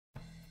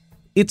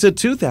It's a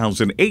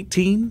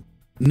 2018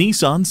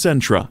 Nissan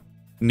Sentra.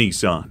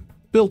 Nissan,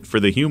 built for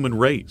the human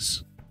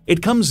race.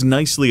 It comes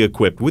nicely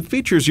equipped with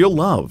features you'll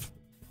love: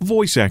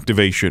 voice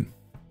activation,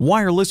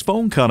 wireless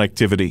phone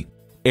connectivity,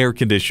 air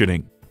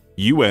conditioning,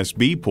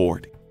 USB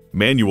port,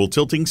 manual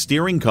tilting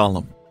steering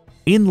column,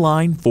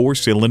 inline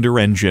 4-cylinder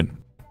engine,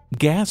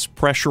 gas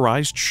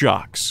pressurized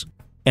shocks,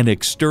 and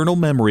external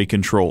memory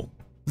control.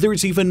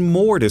 There's even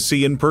more to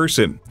see in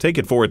person. Take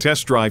it for a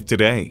test drive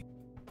today.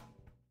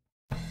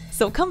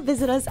 So come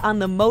visit us on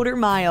the Motor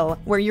Mile,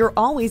 where you're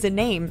always a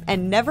name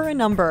and never a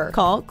number.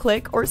 Call,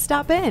 click, or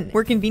stop in.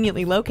 We're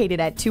conveniently located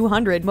at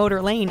 200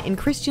 Motor Lane in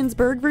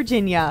Christiansburg,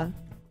 Virginia.